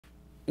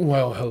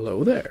Well,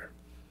 hello there.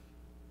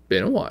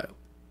 Been a while.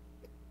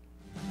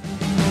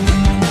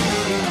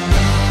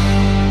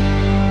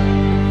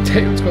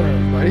 Hey, what's going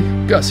on,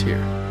 everybody? Gus here.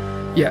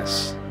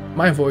 Yes,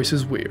 my voice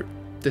is weird.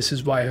 This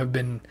is why I've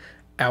been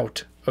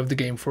out of the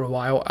game for a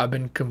while. I've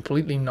been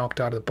completely knocked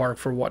out of the park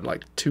for what,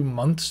 like 2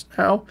 months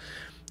now?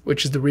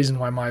 Which is the reason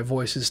why my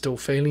voice is still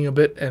failing a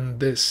bit, and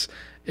this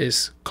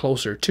is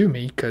closer to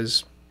me,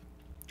 because,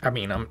 I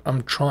mean,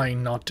 I'm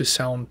trying not to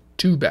sound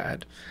too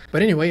bad.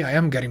 But anyway, I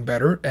am getting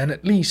better, and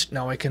at least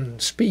now I can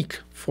speak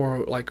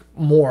for like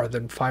more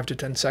than 5 to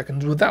 10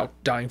 seconds without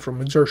dying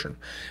from exertion,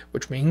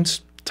 which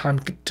means time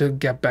to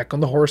get back on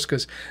the horse,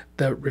 because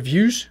the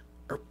reviews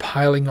are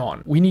piling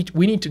on. We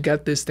need to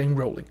get this thing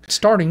rolling.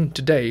 Starting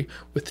today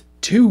with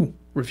 2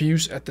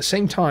 reviews at the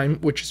same time,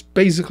 which is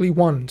basically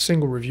one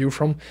single review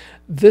from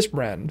this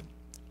brand,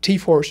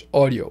 TForce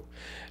Audio.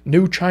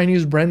 New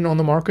Chinese brand on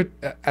the market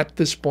at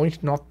this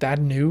point, not that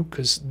new,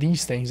 because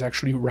these things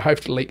actually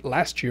arrived late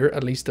last year,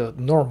 at least the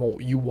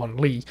normal Yuan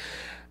Li.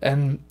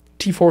 And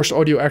TForce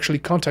Audio actually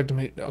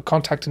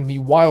contacted me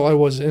while I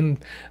was in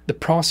the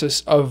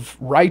process of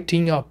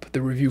writing up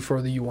the review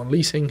for the Yuan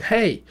Li, saying,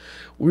 hey,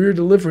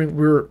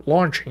 we're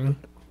launching,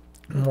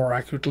 more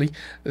accurately,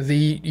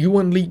 the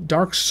Yuan Li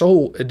Dark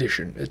Soul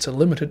edition. It's a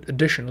limited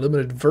edition,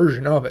 limited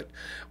version of it.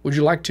 Would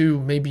you like to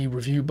maybe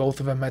review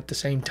both of them at the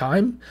same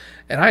time?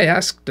 And I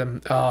asked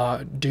them,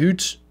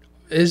 dudes,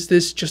 is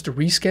this just a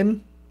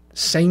reskin?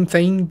 Same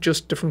thing,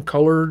 just different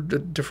color,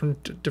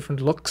 different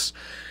looks?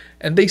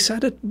 And they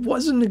said it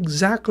wasn't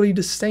exactly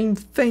the same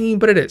thing,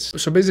 but it is.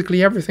 So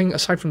basically everything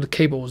aside from the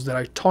cables that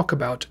I talk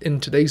about in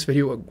today's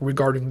video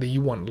regarding the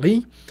Yuan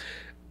Li,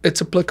 it's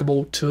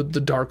applicable to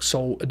the Dark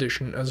Soul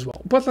edition as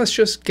well. But let's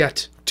just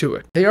get to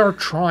it. They're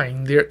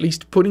at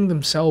least putting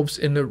themselves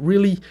in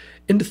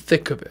the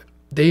thick of it.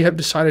 They have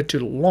decided to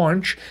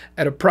launch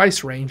at a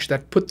price range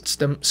that puts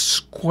them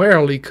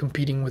squarely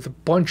competing with a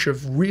bunch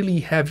of really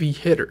heavy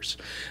hitters,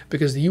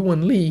 because the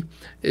Yuan Li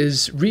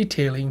is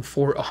retailing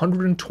for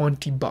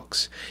 120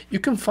 bucks. You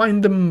can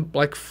find them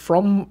like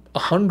from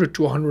 100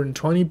 to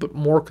 120, but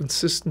more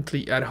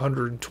consistently at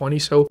 120,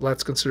 so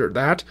let's consider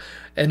that.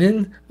 And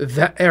in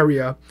that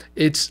area,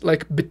 it's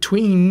like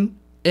between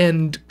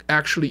and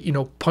actually, you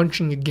know,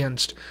 punching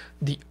against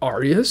the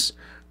Arias,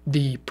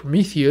 the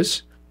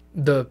Prometheus,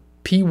 the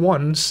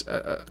P1s,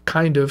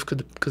 kind of,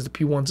 because the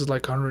P1s is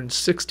like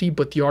 160,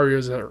 but the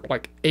Arias are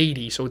like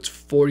 80, so it's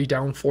 40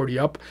 down, 40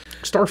 up.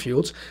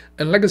 Starfields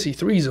and Legacy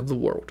 3s of the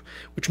world,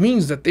 which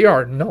means that they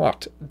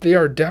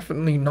are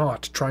definitely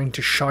not trying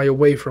to shy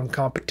away from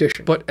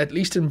competition. But at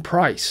least in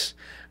price,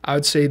 I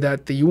would say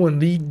that the Yuan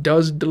Li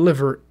does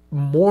deliver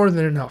more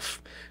than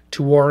enough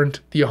to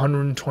warrant the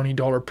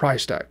 $120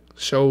 price tag.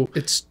 So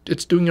it's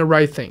doing the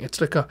right thing.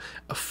 It's like a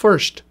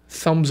first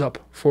thumbs up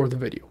for the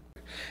video.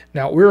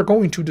 Now, we're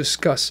going to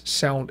discuss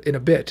sound in a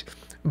bit,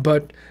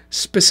 but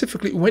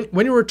specifically when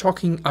we're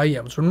talking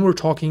IEMs, when we're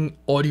talking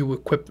audio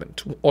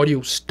equipment,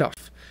 audio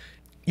stuff,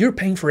 you're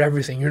paying for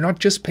everything. You're not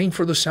just paying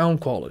for the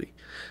sound quality.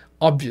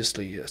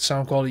 Obviously,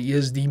 sound quality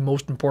is the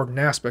most important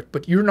aspect,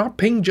 but you're not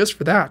paying just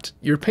for that.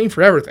 You're paying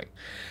for everything.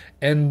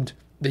 And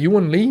the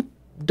Yuan Li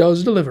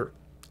does deliver.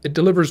 It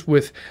delivers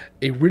with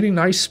a really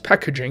nice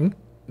packaging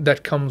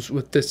that comes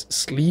with this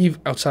sleeve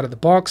outside of the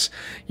box.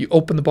 You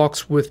open the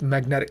box with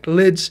magnetic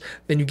lids,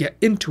 then you get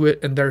into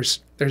it, and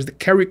there's the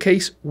carry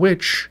case,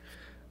 which,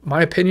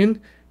 my opinion,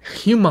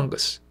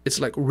 humongous. It's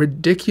like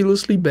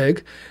ridiculously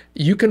big.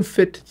 You can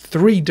fit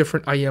 3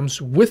 different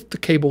IEMs with the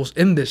cables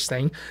in this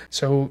thing,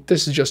 so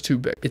this is just too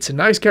big. It's a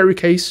nice carry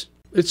case,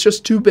 it's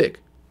just too big.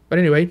 But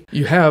anyway,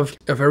 you have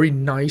a very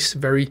nice,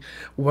 very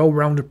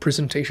well-rounded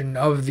presentation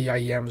of the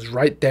IEMs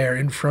right there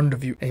in front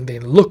of you. And they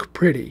look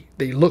pretty.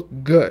 They look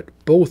good.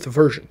 Both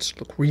versions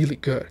look really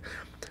good.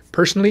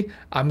 Personally,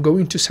 I'm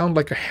going to sound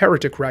like a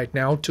heretic right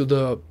now to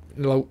the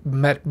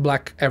Met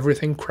Black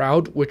Everything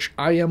crowd, which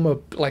I am a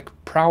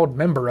proud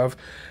member of.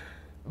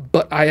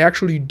 But I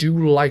actually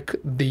do like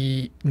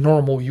the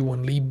normal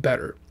Yuan Li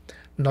better.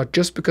 Not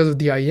just because of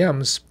the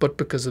IEMs, but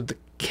because of the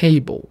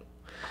cable.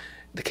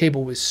 The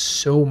cable is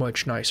so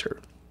much nicer.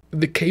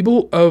 The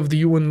cable of the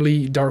Yuan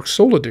Li Dark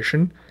Soul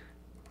Edition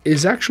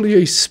is actually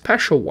a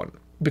special one,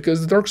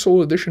 because the Dark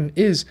Soul Edition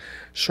is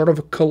sort of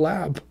a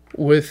collab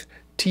with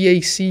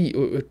TA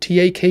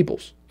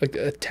cables, like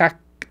a TAC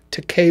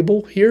to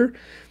cable here.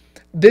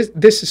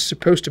 This is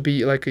supposed to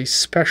be like a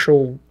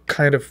special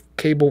kind of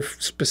cable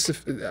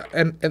specific,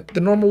 and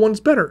the normal one's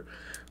better.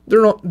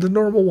 The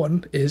normal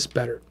one is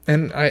better,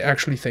 and I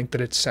actually think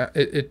that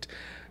it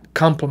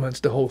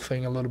complements the whole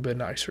thing a little bit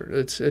nicer.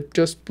 It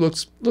just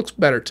looks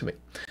better to me.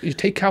 You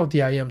take out the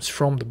IEMs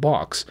from the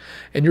box,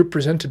 and you're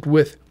presented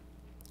with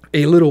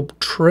a little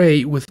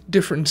tray with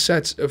different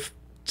sets of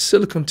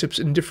silicone tips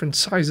in different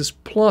sizes,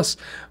 plus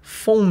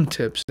foam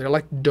tips. They're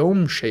like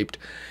dome shaped,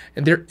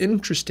 and they're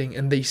interesting,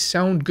 and they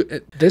sound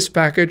good. This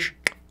package,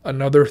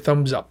 another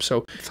thumbs up.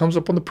 So thumbs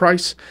up on the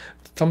price,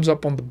 thumbs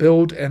up on the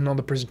build and on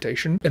the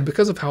presentation. And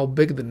because of how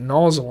big the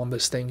nozzle on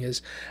this thing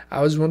is,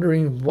 I was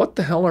wondering, what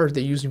the hell are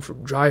they using for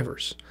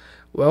drivers?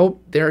 Well,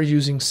 they're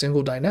using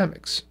single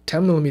dynamics,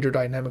 10mm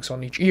dynamics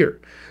on each ear.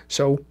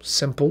 So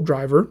simple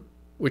driver,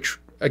 which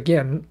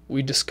again,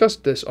 we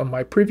discussed this on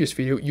my previous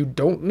video. You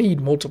don't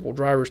need multiple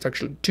drivers to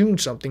actually tune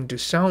something to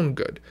sound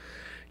good.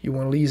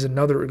 Yuan is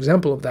another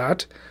example of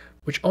that,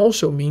 which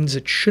also means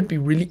it should be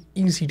really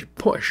easy to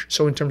push.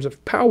 So in terms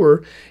of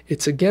power,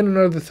 it's again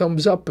another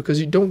thumbs up because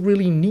you don't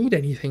really need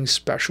anything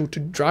special to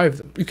drive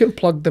them. You can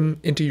plug them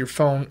into your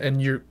phone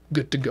and you're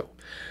good to go.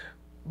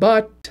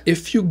 But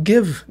if you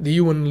give the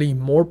Yuan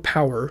more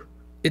power,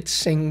 it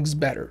sings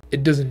better.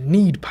 It doesn't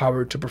need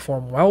power to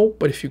perform well,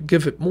 but if you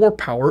give it more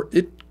power,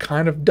 it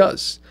kind of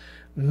does.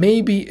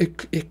 Maybe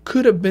it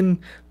could have been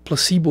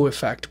placebo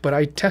effect, but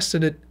I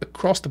tested it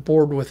across the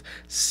board with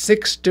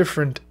 6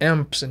 different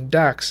amps and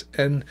DACs,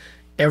 and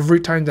every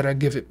time that I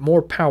give it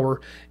more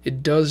power,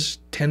 it does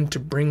tend to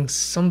bring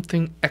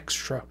something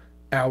extra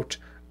out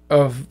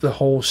of the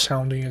whole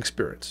sounding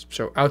experience.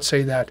 So I would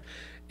say that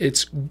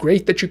it's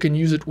great that you can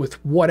use it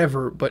with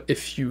whatever, but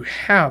if you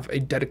have a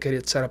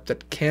dedicated setup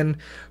that can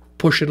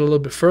push it a little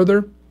bit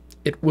further,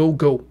 it will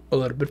go a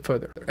little bit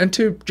further. And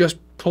to just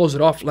close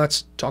it off,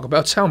 let's talk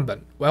about sound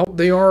then. Well,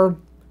 they are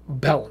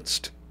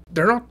balanced.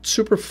 They're not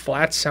super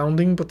flat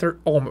sounding, but they're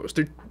almost.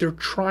 They're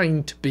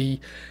trying to be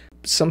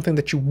something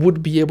that you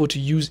would be able to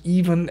use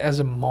even as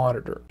a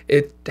monitor.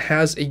 It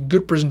has a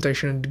good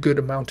presentation and a good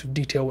amount of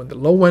detail in the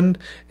low end.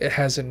 It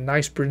has a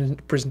nice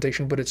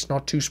presentation, but it's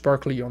not too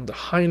sparkly on the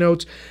high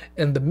notes,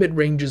 and the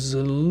mid-range is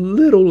a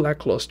little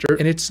lackluster,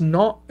 and it's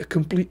not a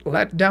complete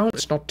letdown.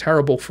 It's not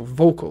terrible for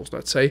vocals,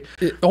 let's say.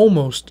 It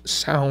almost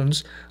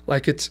sounds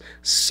like it's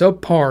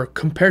subpar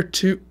compared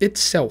to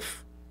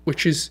itself,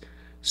 which is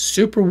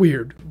super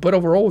weird, but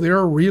overall they're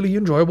a really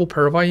enjoyable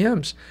pair of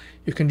IEMs.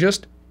 You can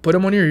just put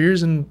them on your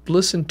ears and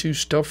listen to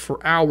stuff for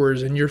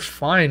hours and you're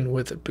fine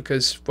with it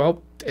because,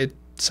 well, it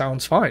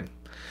sounds fine.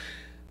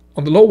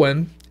 On the low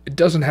end, it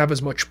doesn't have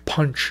as much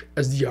punch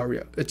as the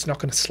Aria. It's not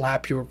going to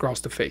slap you across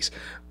the face,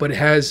 but it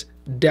has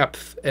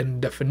depth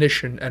and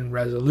definition and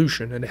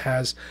resolution, and it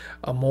has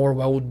a more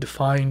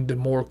well-defined and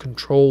more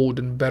controlled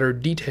and better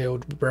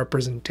detailed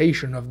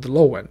representation of the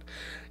low end,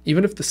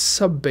 even if the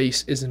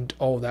sub-bass isn't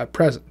all that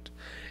present.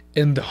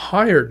 In the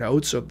higher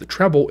notes of the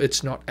treble,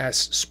 it's not as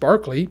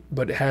sparkly,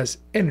 but it has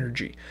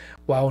energy,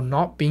 while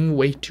not being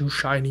way too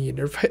shiny in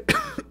your face.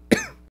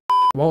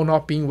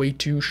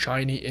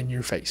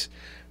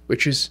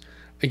 Which is,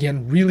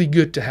 again, really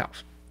good to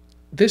have.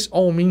 This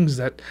all means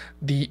that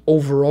the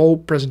overall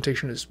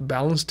presentation is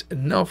balanced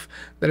enough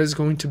that it's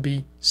going to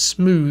be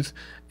smooth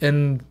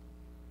and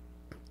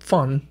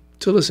fun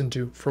to listen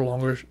to for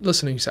longer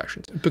listening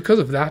sessions. Because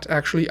of that,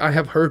 actually, I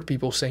have heard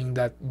people saying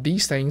that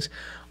these things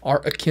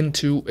are akin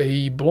to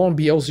a Blonde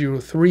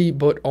BL03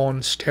 but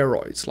on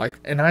steroids,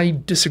 and I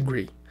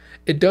disagree.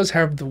 It does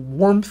have the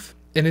warmth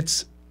and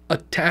it's a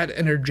tad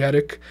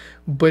energetic,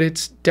 but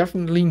it's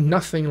definitely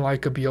nothing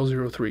like a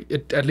BL03.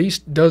 It at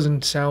least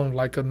doesn't sound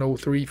like an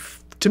 03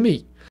 to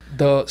me.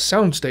 The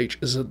soundstage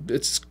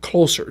it's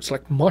closer. It's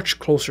like much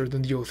closer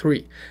than the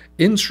 03.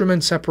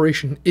 Instrument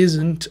separation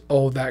isn't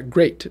all that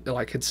great.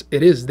 Like it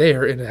is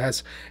there and it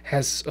has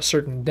a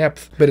certain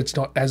depth, but it's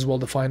not as well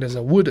defined as I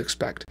would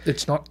expect.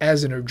 It's not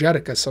as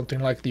energetic as something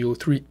like the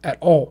 03 at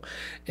all,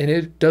 and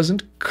it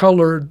doesn't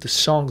color the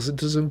songs. It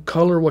doesn't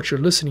color what you're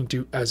listening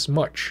to as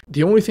much.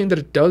 The only thing that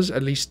it does,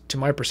 at least to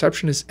my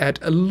perception, is add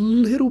a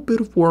little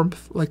bit of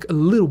warmth, like a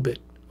little bit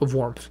of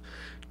warmth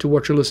to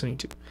what you're listening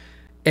to.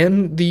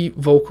 And the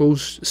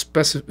vocals,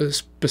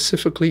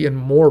 specifically and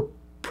more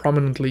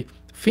prominently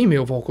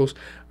female vocals,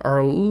 are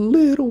a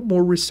little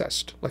more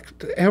recessed, like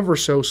ever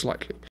so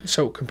slightly.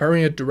 So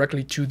comparing it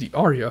directly to the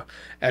Aria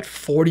at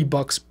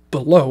 $40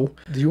 below,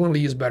 the Yuan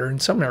is better in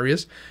some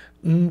areas,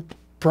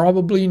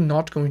 probably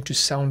not going to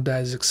sound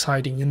as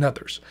exciting in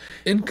others.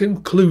 In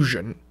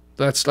conclusion,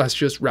 let's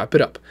just wrap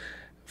it up.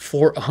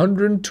 For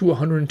 $100 to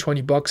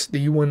 $120, the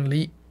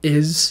Yuan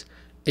is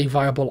a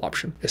viable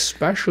option,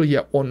 especially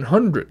at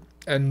 $100.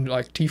 And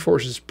like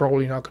TForce is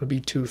probably not going to be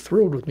too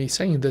thrilled with me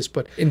saying this,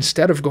 but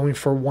instead of going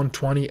for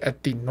 120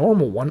 at the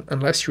normal one,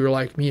 unless you're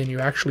like me and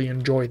you actually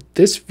enjoy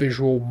this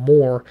visual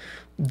more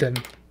than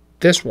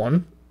this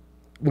one,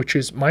 which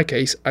is my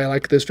case, I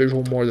like this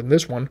visual more than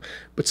this one,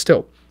 but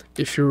still,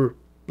 if you're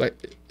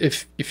like,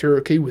 if you're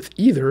okay with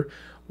either,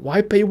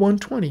 why pay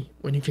 120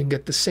 when you can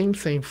get the same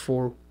thing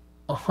for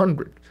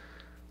 100?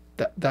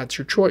 That's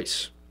your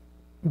choice,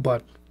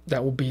 but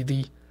that will be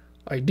the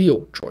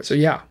ideal choice. So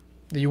yeah,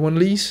 the Yuan,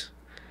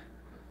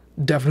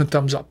 definite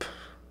thumbs up.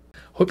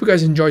 Hope you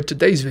guys enjoyed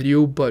today's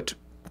video, but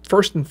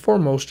first and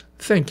foremost,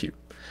 thank you.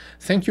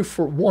 Thank you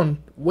for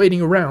one,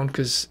 waiting around,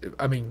 because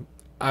I mean,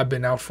 I've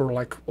been out for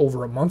like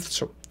over a month,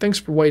 so thanks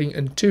for waiting,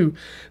 and two,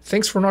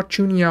 thanks for not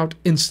tuning out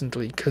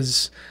instantly,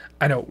 because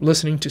I know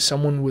listening to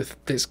someone with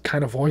this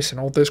kind of voice and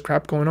all this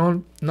crap going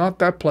on, not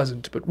that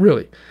pleasant, but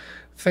really,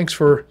 thanks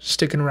for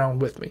sticking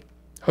around with me.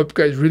 Hope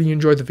you guys really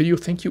enjoyed the video.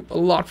 Thank you a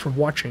lot for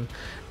watching.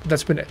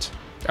 That's been it.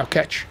 I'll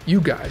catch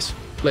you guys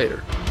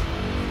later.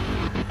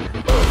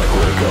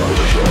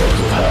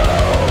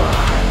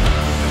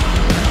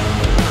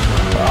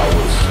 I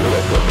was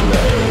Record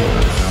play.